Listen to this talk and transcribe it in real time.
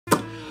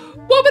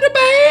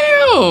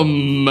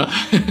Whoop-a-da-bam!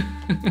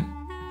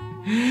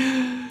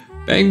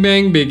 Bang,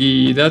 bang,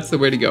 biggie. That's the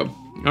way to go.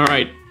 All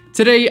right.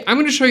 Today, I'm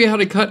going to show you how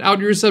to cut out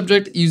your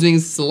subject using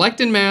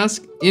Select and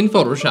Mask in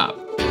Photoshop.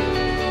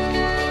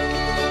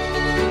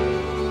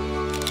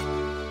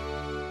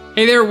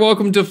 Hey there,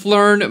 welcome to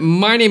Phlearn.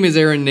 My name is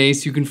Aaron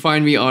Nace. You can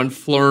find me on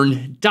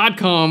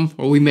Phlearn.com,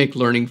 where we make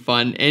learning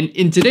fun. And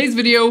in today's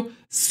video,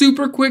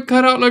 super quick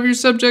cutout of your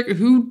subject.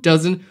 Who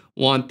doesn't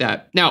want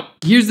that? Now,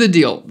 here's the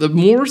deal. The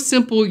more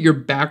simple your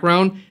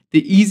background,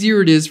 the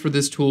easier it is for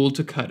this tool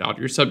to cut out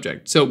your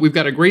subject. So we've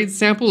got a great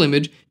sample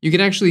image. You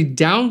can actually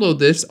download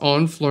this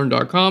on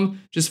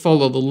Phlearn.com. Just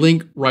follow the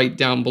link right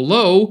down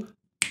below.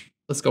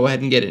 Let's go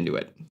ahead and get into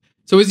it.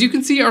 So as you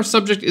can see, our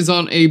subject is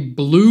on a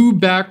blue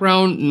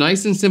background,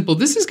 nice and simple.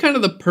 This is kind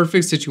of the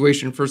perfect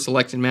situation for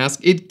Select and Mask.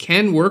 It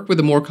can work with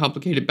a more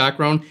complicated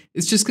background.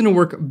 It's just gonna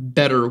work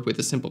better with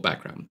a simple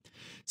background.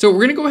 So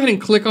we're gonna go ahead and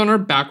click on our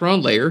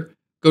background layer,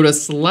 go to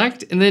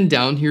Select, and then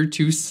down here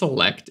to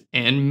Select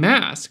and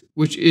Mask,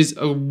 which is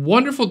a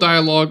wonderful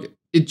dialog.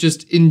 It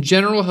just, in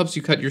general, helps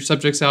you cut your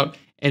subjects out,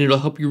 and it'll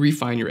help you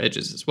refine your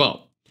edges as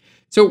well.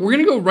 So we're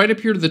gonna go right up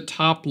here to the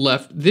top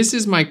left. This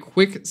is my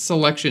quick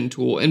selection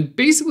tool. And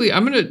basically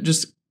I'm gonna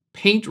just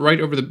paint right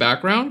over the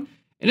background,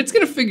 and it's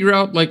gonna figure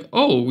out like,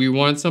 oh, we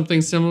want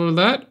something similar to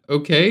that.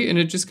 Okay, and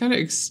it just kind of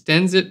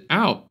extends it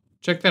out.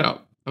 Check that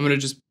out. I'm gonna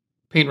just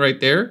paint right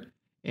there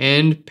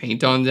and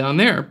paint on down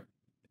there.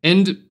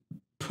 And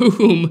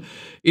boom,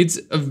 it's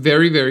a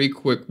very, very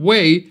quick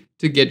way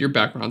to get your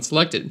background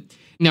selected.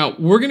 Now,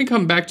 we're gonna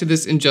come back to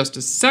this in just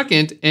a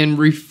second and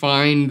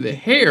refine the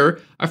hair.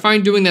 I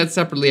find doing that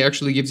separately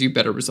actually gives you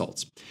better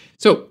results.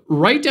 So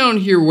right down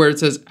here where it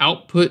says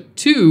Output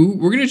To,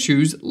 we're gonna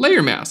choose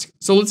Layer Mask.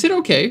 So let's hit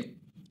OK,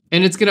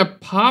 and it's gonna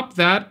pop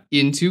that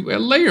into a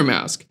layer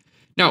mask.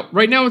 Now,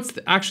 right now it's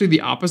actually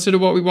the opposite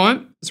of what we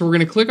want. So we're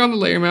gonna click on the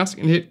layer mask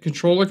and hit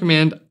Control or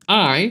Command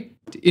I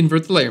to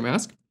invert the layer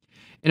mask.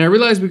 And I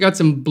realize we got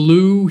some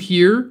blue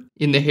here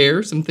in the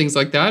hair, some things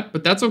like that,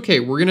 but that's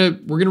okay. We're gonna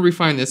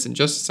refine this in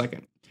just a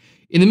second.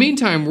 In the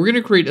meantime, we're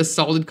gonna create a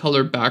solid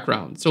color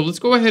background. So let's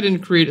go ahead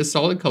and create a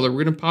solid color.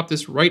 We're gonna pop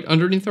this right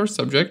underneath our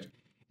subject.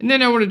 And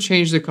then I wanna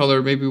change the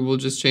color. Maybe we'll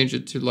just change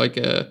it to like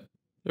a,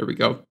 there we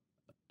go,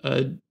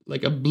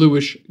 like a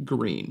bluish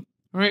green.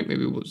 All right,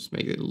 maybe we'll just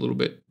make it a little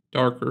bit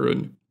darker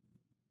and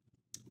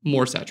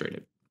more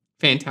saturated.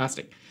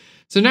 Fantastic.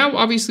 So now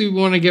obviously we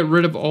want to get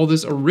rid of all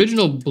this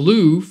original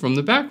blue from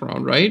the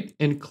background, right?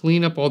 And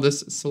clean up all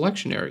this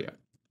selection area.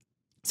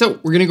 So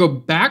we're going to go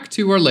back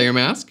to our layer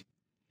mask.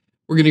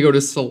 We're going to go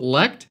to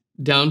Select,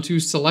 down to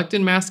Select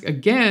and Mask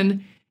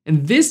again.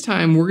 And this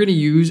time we're going to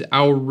use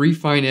our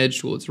Refine Edge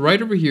tool. It's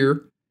right over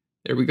here.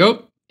 There we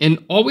go.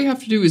 And all we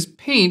have to do is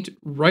paint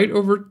right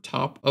over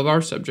top of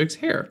our subject's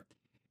hair.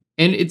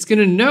 And it's going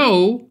to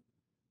know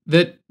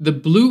that the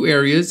blue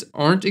areas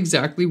aren't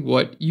exactly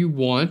what you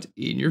want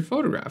in your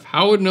photograph.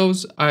 How it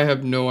knows, I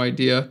have no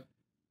idea,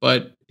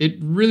 but it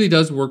really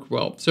does work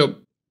well. So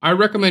I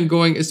recommend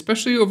going,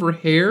 especially over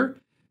hair.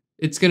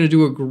 It's gonna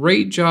do a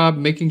great job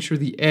making sure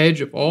the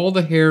edge of all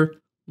the hair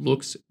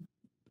looks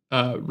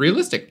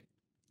realistic.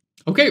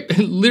 Okay,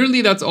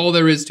 literally that's all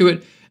there is to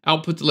it.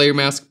 Output the layer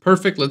mask,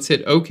 perfect. Let's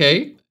hit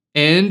OK.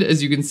 And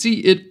as you can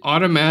see, it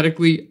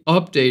automatically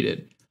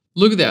updated.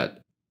 Look at that.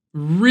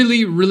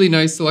 Really, really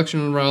nice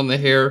selection around the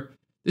hair.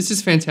 This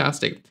is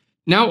fantastic.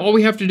 Now all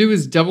we have to do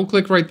is double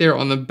click right there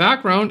on the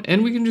background,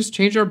 and we can just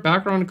change our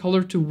background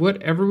color to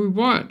whatever we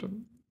want.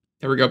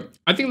 There we go.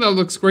 I think that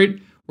looks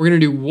great. We're gonna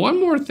do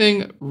one more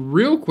thing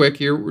real quick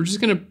here. We're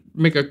just gonna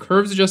make a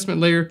curves adjustment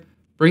layer,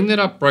 bring that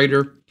up brighter.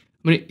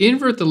 I'm gonna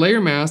invert the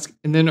layer mask,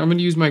 and then I'm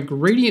gonna use my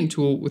gradient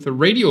tool with a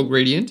radial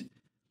gradient.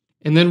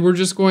 And then we're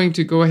just going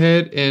to go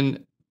ahead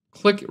and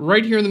click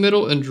right here in the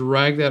middle and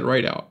drag that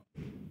right out.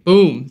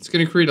 Boom, it's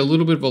gonna create a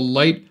little bit of a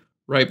light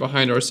right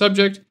behind our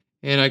subject,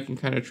 and I can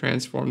kind of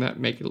transform that,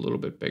 make it a little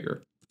bit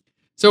bigger.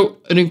 So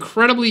an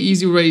incredibly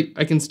easy way.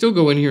 I can still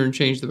go in here and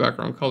change the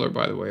background color,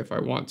 by the way, if I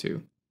want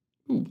to.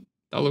 Ooh,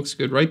 that looks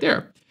good right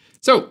there.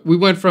 So we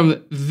went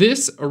from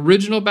this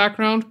original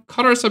background,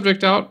 cut our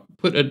subject out,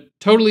 put a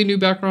totally new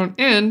background,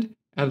 and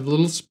add a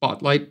little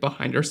spotlight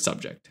behind our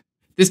subject.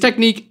 This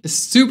technique is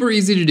super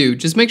easy to do.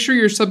 Just make sure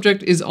your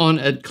subject is on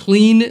a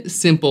clean,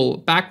 simple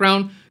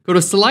background. Go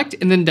to Select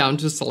and then down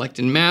to Select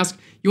and Mask.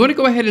 You want to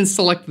go ahead and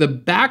select the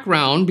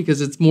background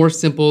because it's more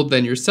simple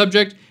than your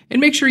subject,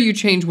 and make sure you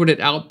change what it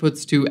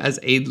outputs to as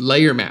a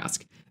layer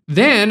mask.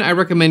 Then I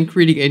recommend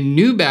creating a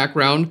new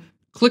background.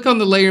 Click on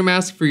the layer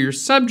mask for your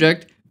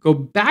subject, go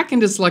back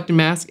into Select and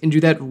Mask and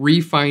do that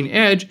Refine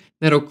Edge.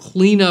 That'll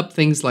clean up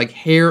things like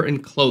hair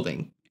and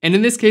clothing. And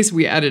in this case,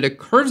 we added a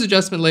curves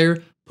adjustment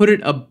layer, put it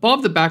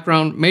above the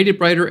background, made it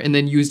brighter, and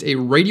then used a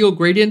radial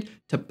gradient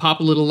to pop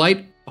a little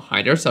light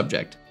behind our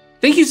subject.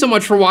 Thank you so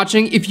much for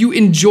watching. If you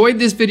enjoyed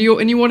this video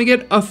and you want to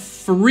get a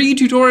free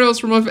tutorials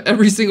from us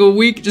every single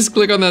week, just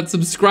click on that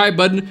subscribe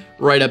button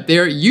right up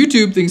there.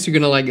 YouTube thinks you're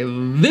gonna like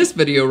this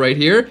video right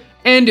here.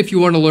 And if you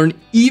want to learn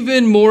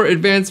even more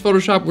advanced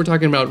Photoshop, we're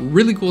talking about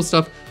really cool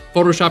stuff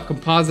Photoshop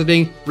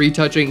compositing,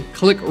 retouching,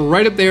 click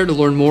right up there to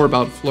learn more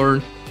about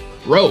Phlearn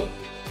Pro.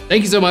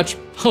 Thank you so much.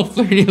 I'll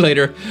Phlearn you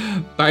later.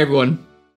 Bye everyone.